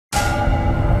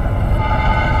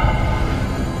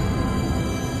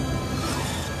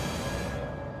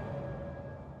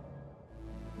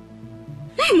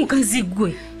mukazi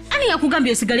gwe. Ani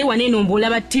yakugambye osigale wane nombola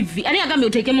ba TV? Ani yagambye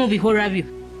otekemu bihora byo?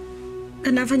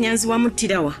 Kanava nyanzi wa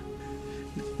mutirawa.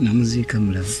 Namuzika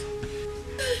mulavu.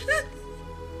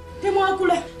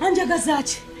 Temwakula anjagaza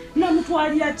ki?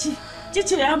 Namutwalya ki?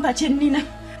 Kiki yampa kyennina?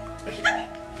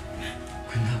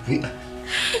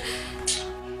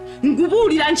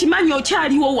 Ngubuulira nkimanyi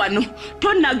okyaliwo wano.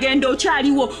 Tonnagenda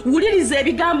okyaliwo. Wuliriza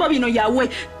ebigambo bino yawe.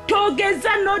 Togeza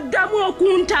n'oddamu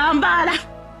okuntambaala.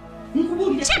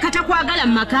 Kyekata kwagala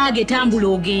mu maka ge tambula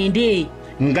ogende.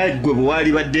 Nga ggwe bwe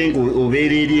wali badde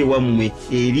ng'obeera eri ewammwe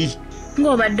eri.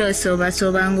 Ng'obadde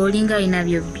osooba ng'olinga alina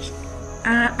byobbi.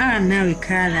 Naawe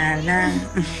kaalaala.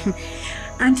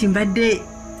 Anti mbadde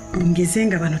ngeze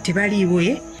nga bano tebaliiwo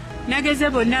ye. Nageze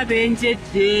bonna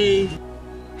benjedde.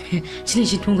 Kino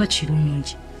ekitunga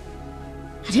kirungi.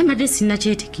 Ate mbadde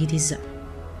sinnakyetegereza.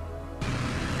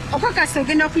 Okakasa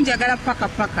ogenda okunjagala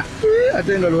paka.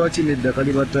 Ate nga lwaki n'eddaka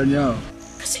libatanya?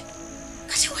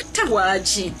 Kati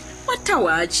watta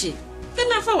waaki?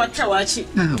 Kenafa watta waaki?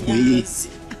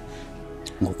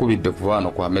 Ngukubidde kuva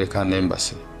wano ku American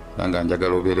Embassy. Nanga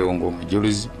njagala obeerewo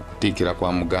ng'omujulizi okutiikira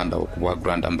kwa Muganda okubwa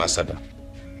Grand Ambassador.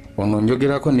 Ono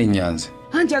njogerako n'ennyanzi.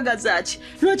 Anjagaza ki?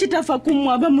 Lwaki tafa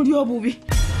kummwaba muli obubi?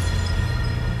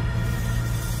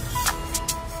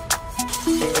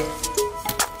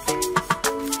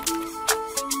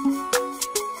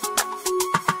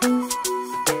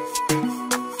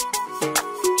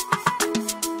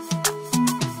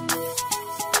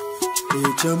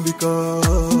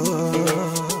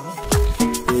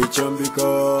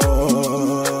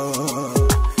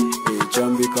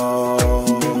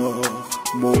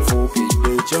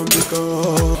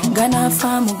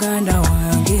 Ganafa Muganda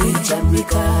wange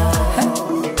Chambika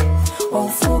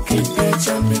Onfukidde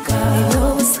Chambika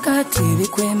Ebyobusikaati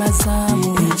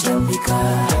bikwemazamu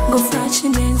Chambika Ngofuna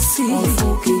n'ensi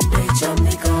Onfukidde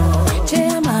Chambika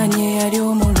Kyeyamaanyi eyali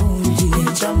omulungi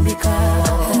Chambika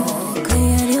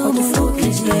Keyali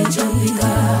omufukidde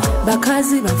Chambika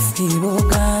Bakazi baffe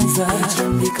boganza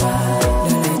Chambika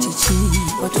Dala kiki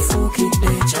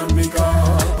watufukidde Chambika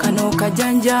Kano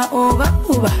kajanja oba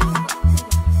uba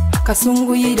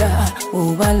Kasunguyira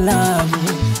oba laavu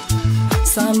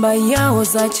Samba yawo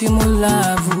za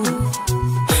kimulaavu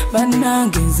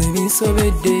Bannange nze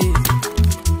binsobedde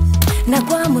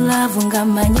Nagwa mulaavu nga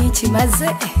mmanyi kimaze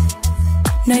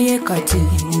Naye kati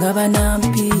nga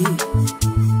banampi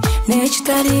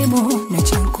N'ekitaliimu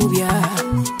nekinkubya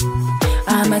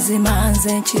Amazima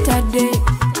nze nkitadde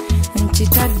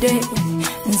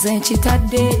Nze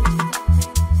nkitadde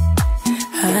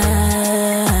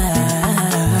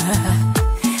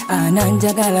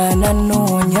Ananjagala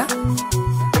nanoonya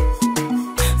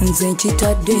Nze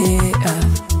nkitadde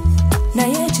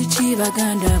Naye kiki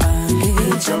baganda bange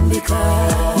Chambika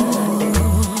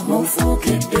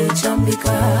Munfukidde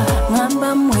Chambika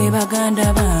Ngamba mmwe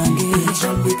baganda bange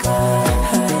Chambika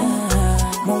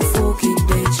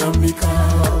Munfukidde Chambika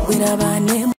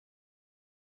Werabane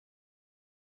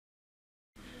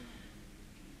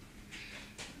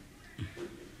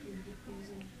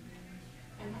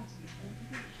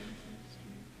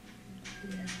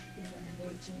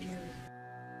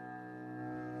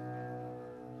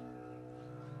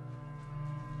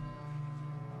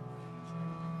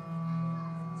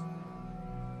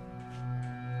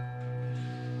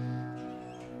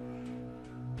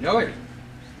Yoey,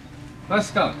 let's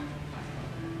come.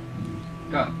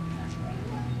 Come.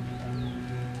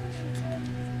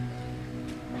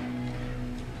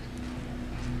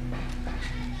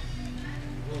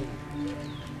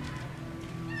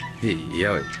 Hey,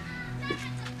 Yoey.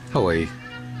 How are you?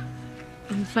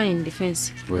 I'm fine,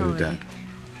 Defense. Well done.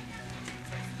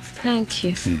 Thank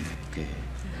you. Okay.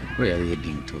 Where are you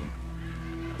heading to?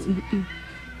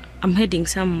 I'm heading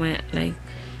somewhere like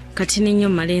Katininyo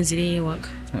Malenzire work.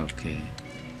 Okay.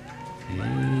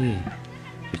 Hey.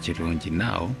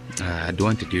 Now, I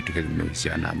wanted you to help me with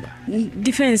your number.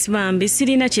 Defense Bambi,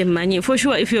 Sirina Chemanyi. For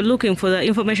sure, if you're looking for the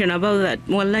information about that,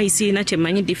 Wallahi Sirina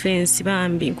Chemanyi Defense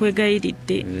Bambi.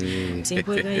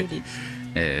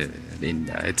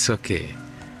 Linda, it's okay.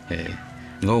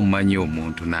 Ngo manyi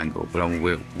omuntu nange obulamu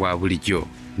bwe bwa bulijjo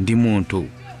ndi muntu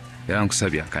era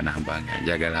nkusabye akanamba nga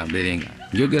njagala mberenga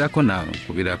njogerako nawe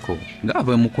nkubirako nga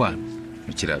aba mukwano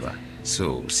mukiraba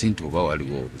so sintu oba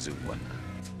waliwo obuzibu bwonna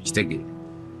kitegeera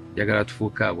njagala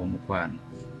tufuuka abo mukwano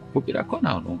nkubirako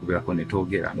nawe nkubirako ne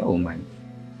twogera nga omanyi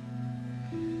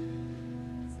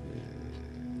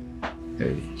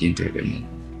kinteeremu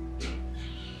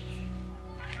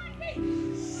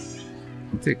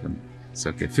take them. It's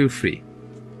okay, feel free.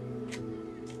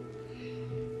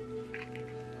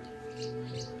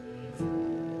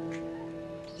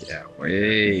 Yeah,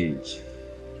 wait.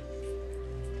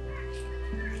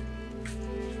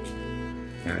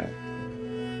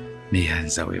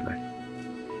 neyanza webali.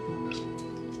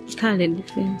 Kale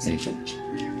defense.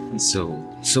 So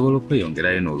sobola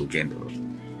okweyongerayo n'olugendo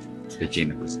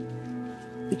ekinakuzi.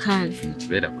 Kale.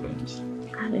 Kibeera bulungi.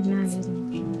 Kale nange.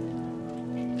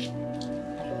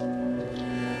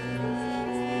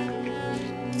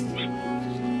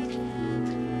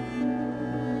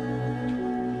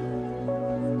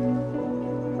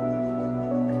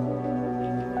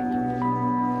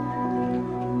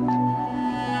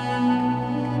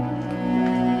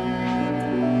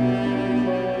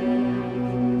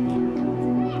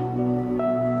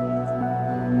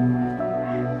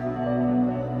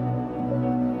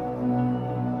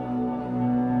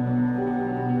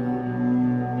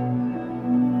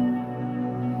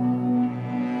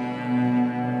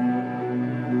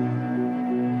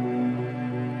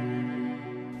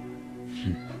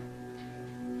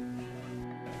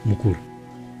 Mukuru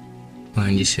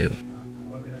wanjisewo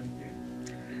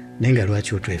nenga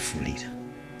lwaki otwefuulira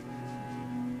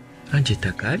anti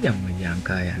ettaka lyammwe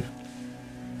lyankaayana.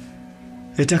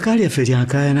 ettaka lyaffe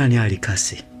lyankaayana ani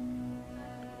alikase?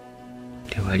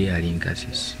 Tewali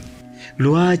alinkasisi.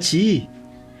 Lwaki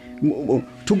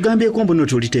tugambyeko mbuno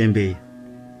tulitembeeya?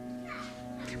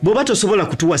 Bw'oba tosobola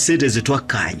kutuwa ssente ze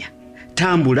twakkaanya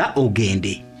tambula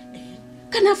ogende.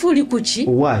 Kanafu oli kuki?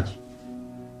 Owaki?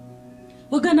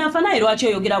 Weganafa naye lwaki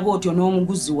oyogera bw'otyo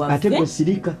n'omuguzi waffe? Ate gwe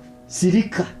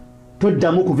sirika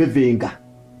toddamu kuvevenga.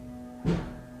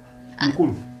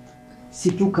 Mukulu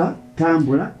situka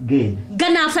tambula genda.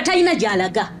 Ganafa talina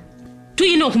gy'alaga.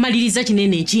 Tuyina okumaliriza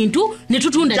kinene ekintu ne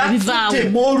tutunda ne bivaawo.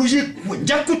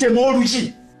 Njakutema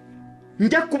oluki.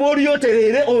 Njakuba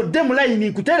oluyoterere odde mu layini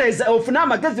nkutereeza ofune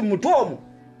amagezi mu mutwe omwo.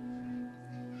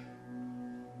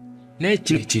 Naye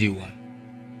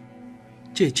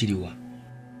kyekiriwa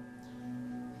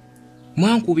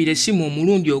mwankubira essimu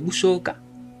omulundi ogusooka,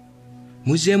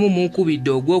 muzeemu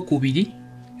munkubidde ogwokubiri,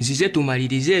 nzize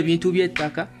tumalirize ebintu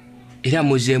by'ettaka era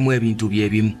muzeemu ebintu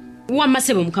byebimu. Wamma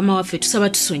ssebo mukama waffe tusaba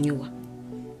tusonyiwa.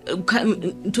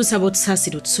 Tusaba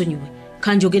otusaasire otusonyiwe.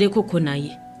 Kanjogerekoko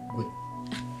naye.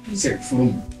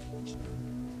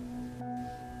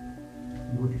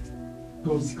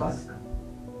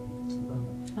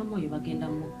 Amoyo bagenda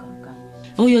mukaka.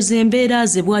 Oyo zembeera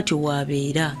ze bwatyo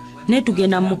wabeera. Ne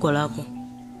tugenda mukolako.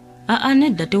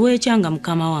 Nedda teweekyanga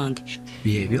mukama wange.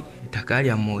 Byebyo ettaka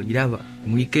lyammwe oliraba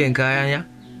muliko enkaayanya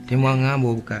temwaŋŋamba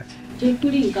obukale.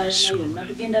 Tetuli nkaayanya yonna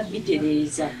tugenda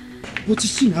bitereeza.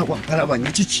 Kiki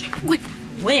naawakalabanya kiki?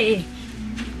 We.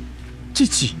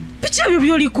 Kiki? Biki ebyo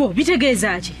byoliko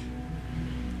bitegeeza ki?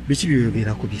 Biki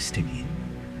byoyogera ku byesitegeera?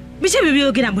 Biki ebyo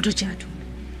byogera mbuto kyatu?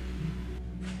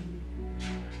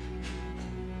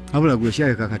 Abula gwe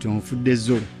kyaleka kati omufudde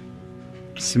ezzolo.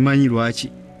 Simanyi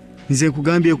lwaki. Nze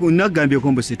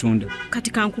nagambyeko mbu setunda.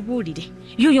 Kati kankubuulire.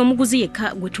 Yoyo omuguzi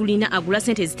yekka gwe tulina agula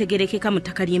ssente zitegerekeka mu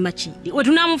ttaka ly'Emakindi. We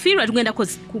tunaamufiirwa tugenda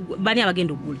bani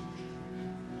abagenda ogula.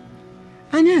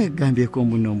 Ani agambyeko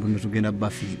mbuno tugenda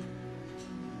bafiirwa?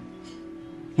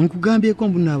 Nkugambyeko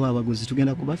mbuno abo abaguzi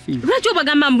tugenda kubafiirwa. Lwaki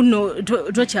obagamba mbuno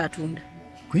tokyatunda?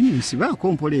 Kwini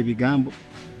nsibaako mpola ebigambo.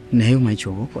 Naye omanyi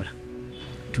ky'oba okola.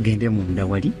 Tugende munda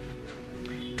wali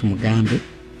tumugambe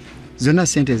zonna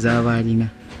ssente z'aba alina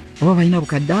oba balina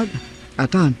bukadde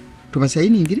 5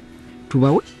 tubasayiningire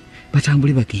tubawe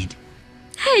batambule bagende.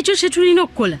 Ekyo kye tulina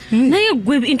okukola. Naye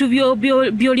gwe ebintu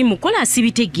by'oli mukola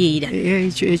sibitegeera.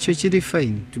 Ekyo kiri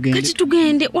fine. Kati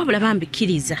tugende wabula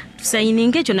bambikiriza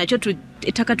tusayininga ekyo nakyo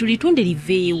ettaka tulitunde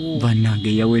liveewo.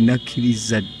 Bannange yawe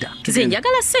nakkiriza dda. Nze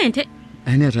njagala ssente.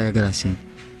 Ani atayagala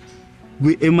ssente?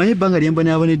 Gwe emanyi ebbanga lyemba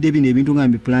n'abonedde bino ebintu nga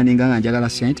mbipulaninga nga njagala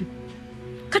ssente?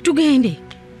 Katugende.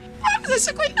 Nze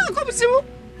sikulinaako buzibu.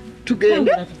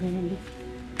 Tugende.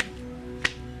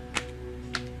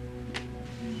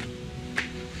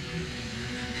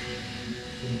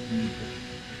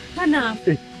 Kana.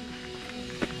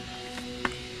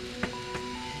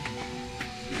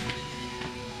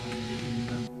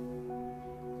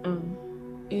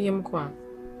 Iye mkwa.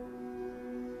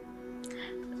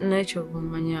 Nacho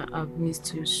kumanya, I've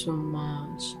missed you so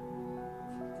much.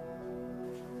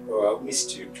 Oh, I've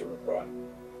missed you too, bro.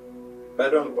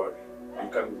 But don't worry, I'm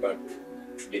coming back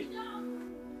today.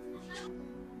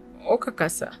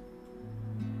 Okakasa.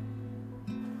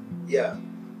 Yeah,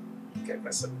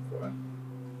 kakasa before.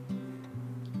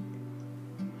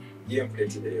 Yeah, I'm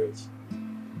pretty there.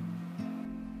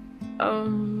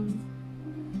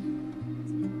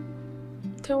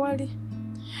 Tewali.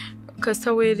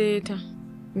 Kasa weereta.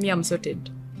 I'm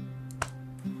sorted.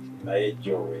 Naye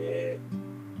Joe,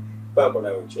 Papa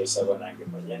na ukyosaba nange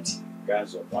manya nti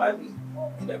ganza omwami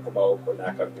ndakomawo ko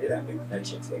n'akabeera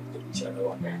ndenakyefekte mukyala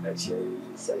wange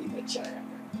nakyayisa inakyayagala.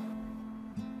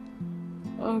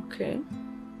 Okay.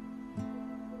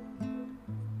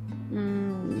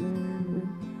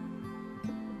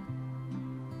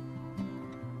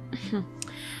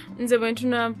 Nze bwe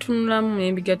ntunulamu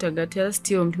n'ebigatagati era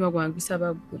still omutima gwange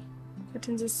gusaba ggwe.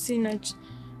 Kati nze sina ki.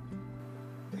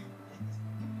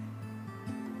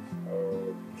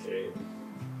 Okay.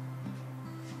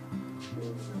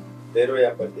 Leero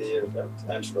yabaddeyo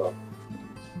antidwa.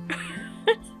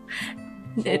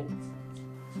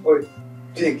 Oi,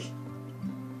 Pink.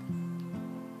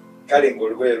 Kale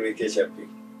ng'olugoye lwekesha Pink.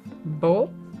 Bo?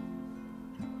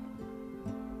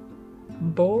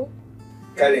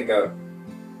 Kale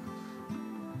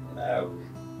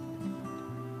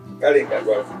nga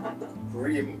gwa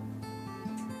cream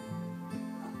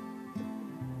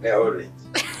ne orange.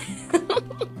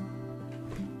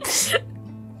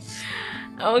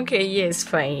 Okay, yes,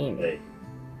 fine. Hey.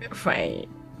 Fine.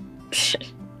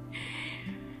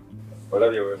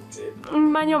 Olabye we Mutebi.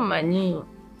 Manyi.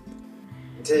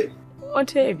 Mutebi.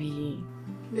 Otebi.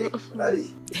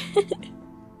 Ali.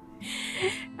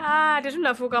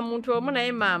 Tetunafuuka muntu omu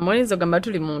naye maama oyinza ogamba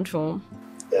tuli muntu.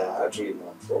 Tuli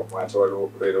muntu mwate waliwo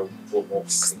okubeera omuntu omu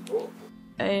okusinga.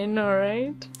 I know,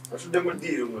 right? Atudde mu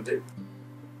ddiiro Mutebi.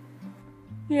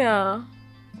 Yeah.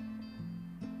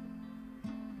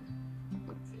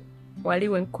 Wali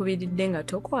wenkubiridde nga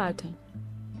tokwata.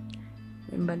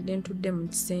 Mbadde ntudde mu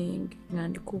kisenge nga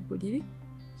ndi ku buliri.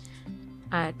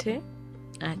 Ate.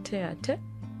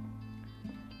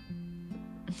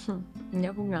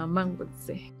 Nja kungamba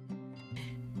nguzze.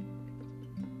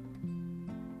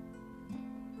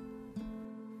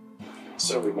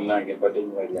 Sorry, munange mbadde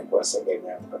nyali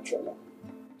yankwasaganya katono.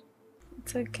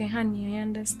 It's okay, honey, I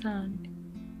understand.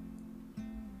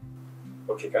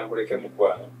 Okay, kankuleke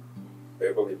mukwano.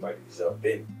 Beko bimaliriza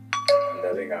then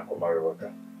ndabe nga nkomawe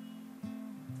waka.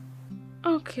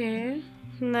 Okay.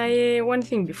 Naye, one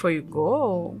thing before you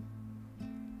go.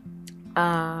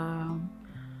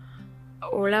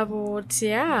 Olaba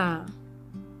otya?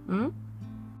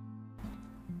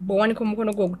 Bw'owanika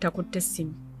omukono gwo ogutakutte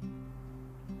essimu.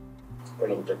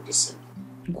 Kono gutakutte essimu.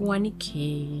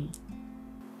 Guwanike.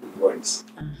 Once.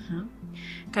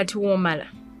 Kati w'omala.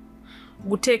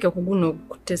 Guteeke ku guno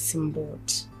okukutte essimu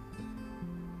bw'oti.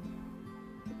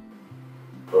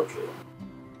 Okay.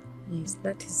 Yes,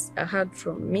 that is a hug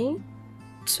from me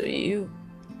to you.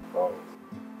 Oh.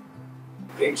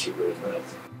 Thank you very much.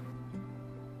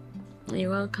 You're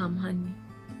welcome, honey.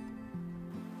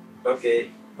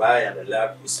 Okay, bye and I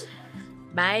love you so much.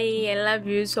 Bye, I love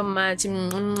you so much.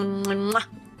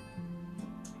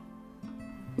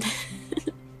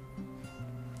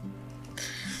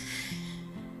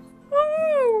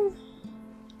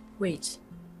 Wait.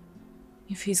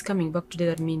 If he's coming back today,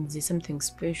 that means there's something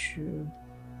special.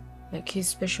 Like his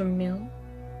special meal.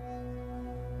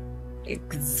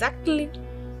 Exactly.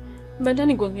 But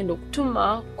then go ngenda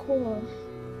okutumako.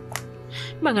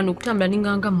 Mbanga nokutambula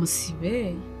ninganga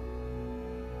musibe.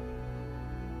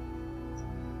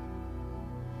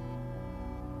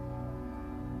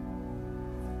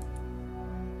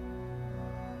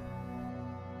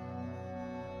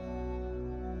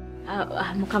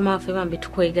 Mukama waffe bambi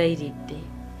tukwegayiridde.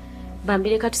 Bambi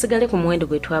leka tusigale ku muwendo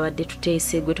gwe twabadde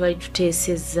tuteese gwe twali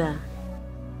tuteesezza.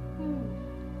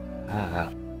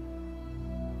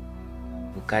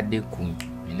 Bukadde 10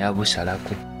 nina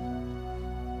busalako.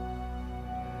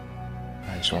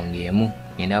 Ensonga emu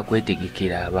nina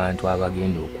kwetegekera abantu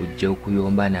abagenda okujja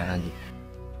okuyomba nange.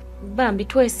 Bambi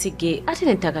twesige ate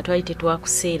n'ettaka twali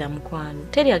tetwakuseera mukwano.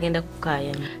 Teri agenda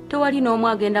kukaayanya. Tewali n'omu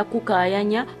agenda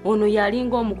kukaayanya. Ono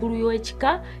yalinga omukulu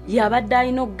w'ekika yabadde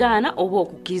alina okugaana oba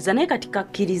okukkiriza naye kati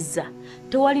kakkiriza.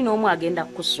 Tewali n'omu agenda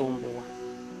kukusumbuwa.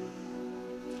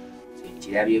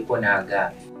 Ekirabyeko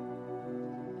n'agamba.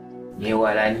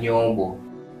 Nyewala nnyombo.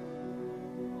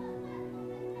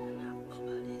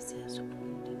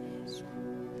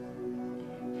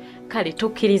 Kale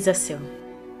tukkiriza sewo.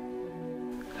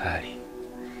 Kale.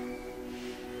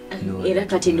 Era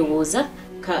kati ndowooza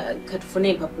katufune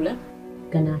empapula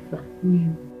ganaafa.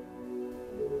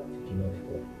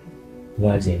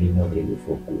 Lwaze erina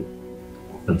ogebifa okuli.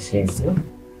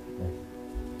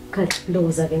 Kale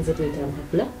ndowooza agenze tuyita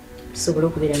empapula tusobole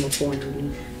okubeera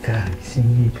n'okuwandiika. Kale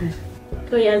sinyiika.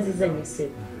 Toyanziza nnyo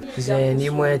ssebo. Nze ndi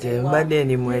mwete mbadde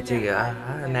ndi mwetega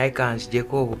naye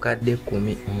kanzijeko obukadde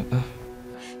 10.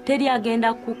 Teri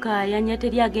agenda kukaayanya,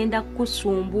 teri agenda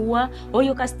kukusumbuwa.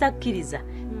 Oyo kasita kkiriza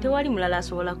tewali mulala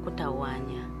asobola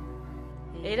kutawaanya.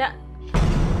 Era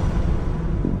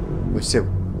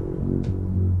Wesebo.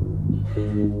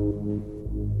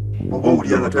 Oba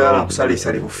owulira nga toyala nkusala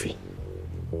esale bufi.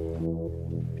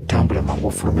 Tambula mangu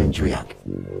ofuluma enju yange.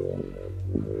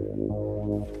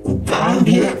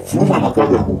 Kandi fuluma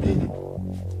amakaga kugini.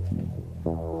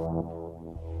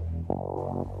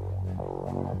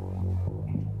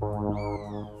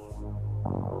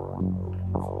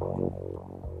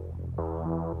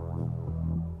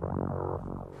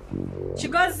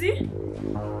 Kigazi?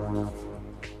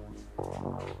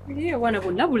 Ndiye wana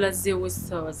bonna bulazeewo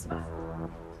essaawa zino.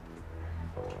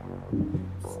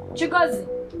 Kigazi?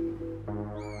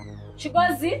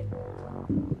 Kigazi?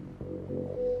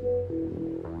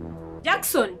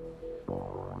 Jackson?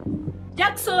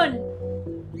 Jackson?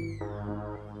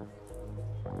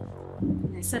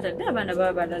 Nesatadde abaana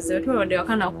baba balaze batwalwadde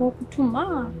wakana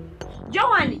ak'okutuma.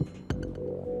 Joani?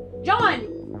 Joani?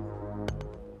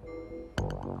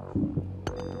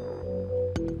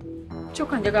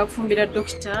 Kyokka njagala kufumbira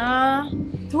dokita.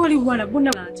 Tewali bwana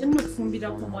bonna ate nno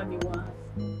kufumbira ku mwami wange.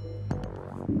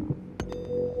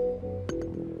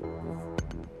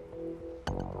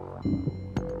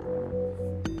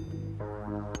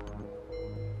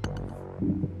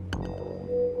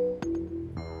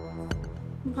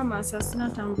 Mukama asasina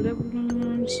atambule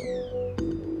bulungi.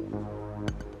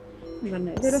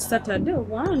 Leero Saturday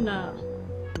obwana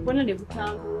bwona ne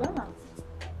butambula.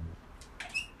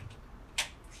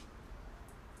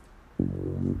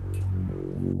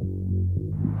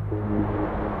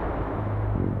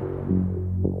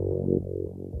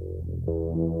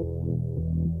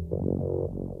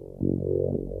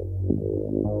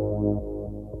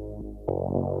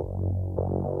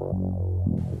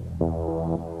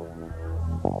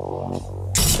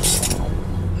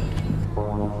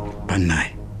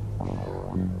 Bannaye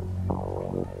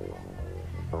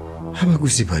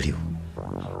abaguzi baliwo.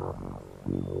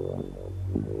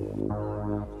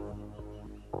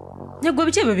 Negwe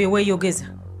biki ebyo bye weeyogeza?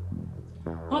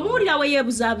 Omuwulira we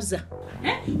yeebuzaabuza.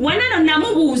 Wanano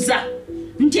namubuuza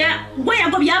nti gwe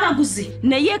yagobya abaguzi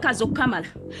ne yeekaza okukamala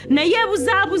ne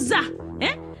yeebuzaabuza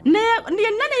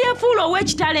yenna ne yeefuula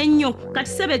ow'ekitalo ennyo. Kati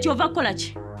ssebe eki ova kukola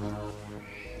ki?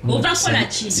 Ova kukola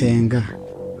ki? Senga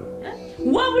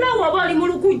wabula waba oli mu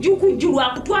lukujjukujju lwa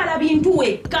kutwala bintu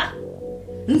wekka.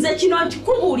 Nze kino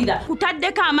nkikubuulira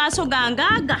kutaddeko amaaso gange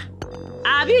aga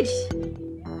abiri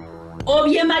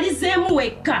obyemalizeemu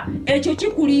wekka. Ekyo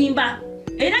kikulimba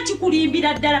era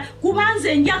kikulimbira ddala kuba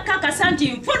nze nja kkakasa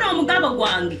nti nfuna omugabo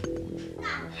gwange.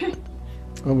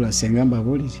 wabula senga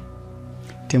mbabuulire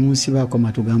temunsibaako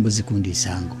matu gambo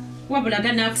zikundiisango. Wabula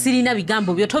gana sirina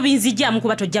bigambo byo tobinzijjaamu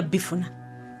kuba tojja bifuna.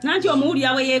 Nanti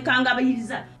omuwulira we yeekanga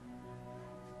bayiriza.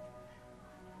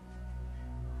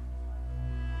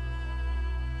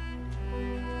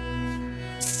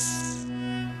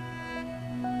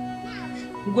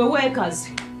 Gwe weekaze.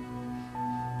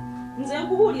 Nze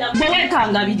nkubuulira gwe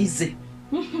weekangabirize.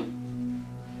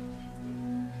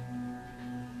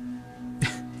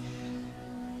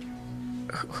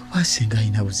 Wasenga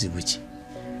alina buzibu ki?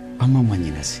 Wamma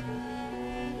mwannyinaze.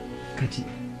 Kati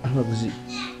abaguzi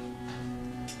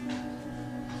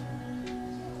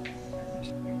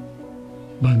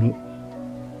bano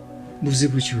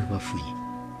buzibu ki bwe bafunye?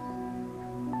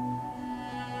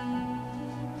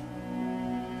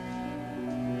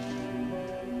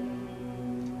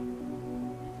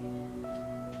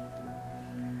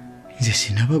 Nze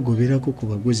sinabagoberako ku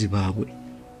baguzi baabwe.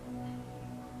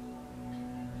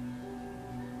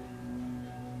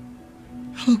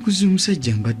 Abaguzi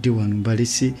omusajja mbadde wano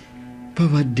balese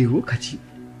babaddewo kati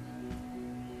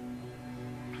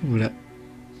wabula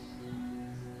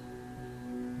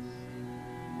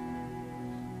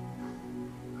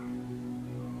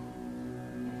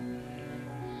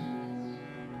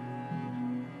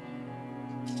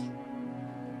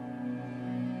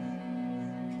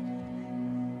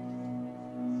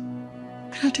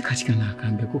ate kati kana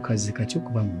akambeko kazi kati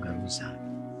okuba mu ngalo zange.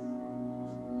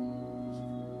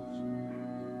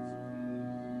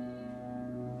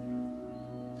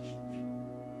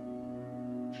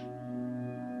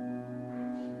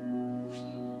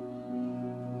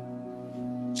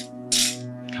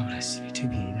 Kabula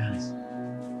sibitegeera nze.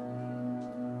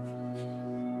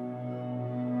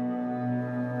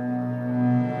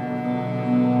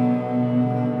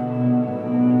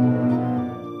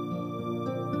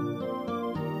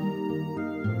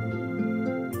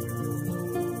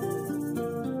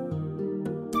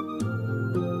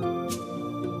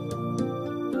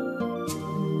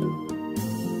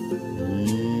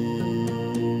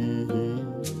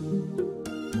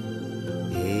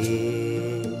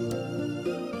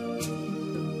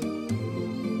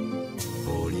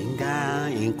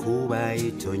 Enkuba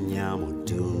etonya mu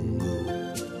ddungu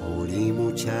oli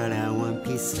mukyala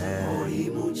wampisa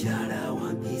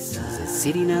nze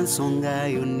sirina nsonga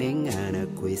yonna eŋŋaana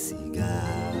kwesiga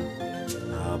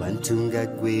Abantunga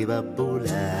gwe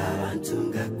babula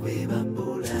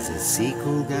nze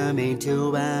sikugambe nti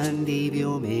obandi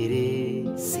byomere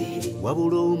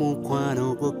wabula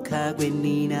omukwano gwokka gwe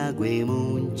nnina gwe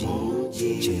mungi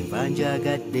kyenva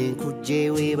njagadde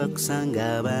nkugjewe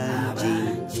bakusanga bangi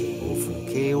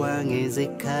ofuuke wange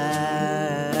nzekka.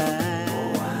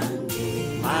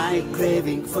 My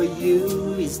craving for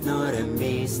you is not a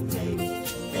mistake.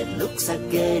 The looks I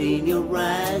get in your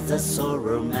eyes are so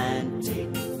romantic.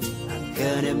 I'm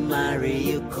gonna marry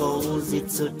you 'cause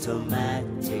it's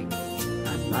automatic.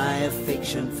 And my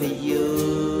affection for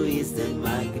you is the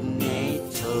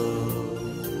magneto.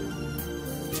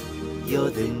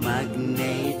 You're the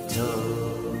magneto.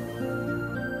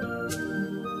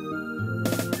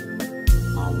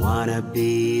 I wanna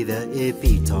be the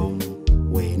epitome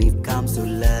when it comes to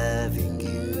loving you.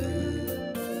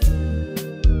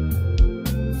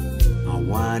 I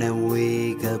wanna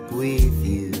wake up with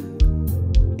you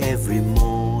every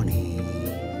morning.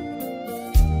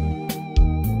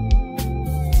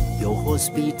 Your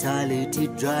hospitality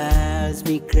drives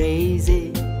me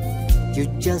crazy.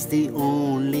 You're just the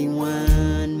only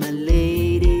one, my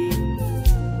lady.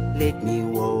 Let me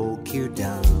walk you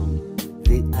down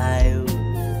the aisle.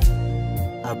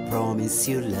 I promise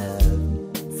you love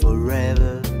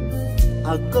forever.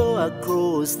 I'll go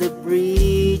across the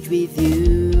bridge with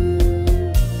you.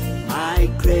 My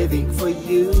craving for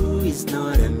you is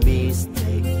not a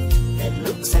mistake. The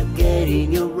looks I get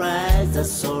in your eyes are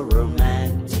so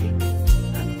romantic.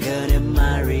 I'm gonna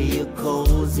marry you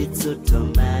 'cause it's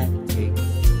automatic.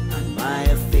 And my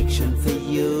affection for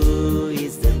you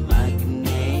is the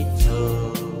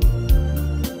magneto.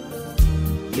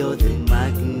 You're the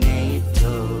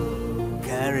magneto.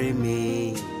 Carry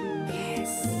me,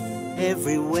 yes,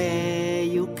 everywhere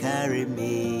you carry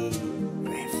me.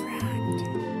 Reverend,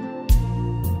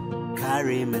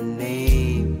 carry my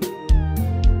name.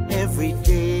 Every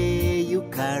day you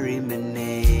carry my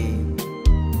name.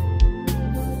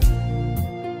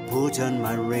 Put on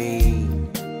my ring.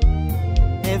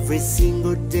 Every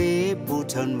single day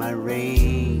put on my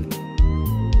ring.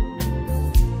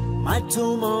 My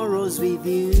tomorrow's with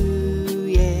you,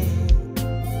 yeah.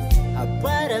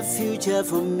 But a future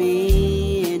for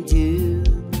me and you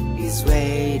is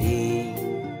waiting.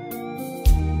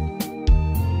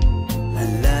 I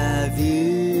love you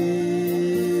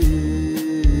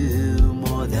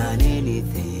more than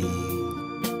anything.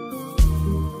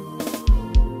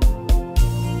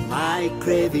 My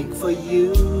craving for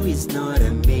you is not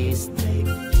a mistake.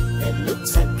 The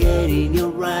looks I get in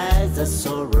your eyes are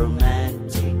so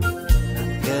romantic.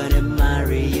 I'm gonna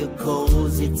marry you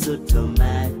 'cause it's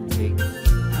automatic.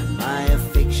 And my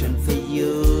affection for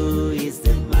you is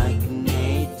the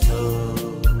magneto.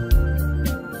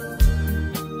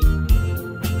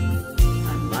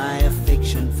 And my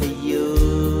affection for you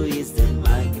is the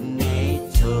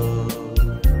magneto.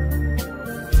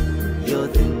 You're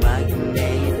the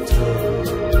magneto.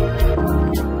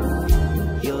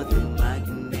 You're the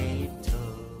magneto.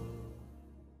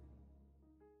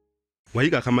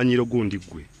 Wayiga akamanyiro gundi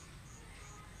gwe.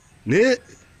 Ne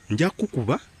nja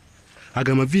kukuba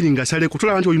agama vili ngasale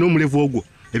kutula bantu olino omulevu ogwo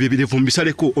ebyo birevu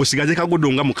mbisaleko osigaze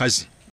kagodonga mukazi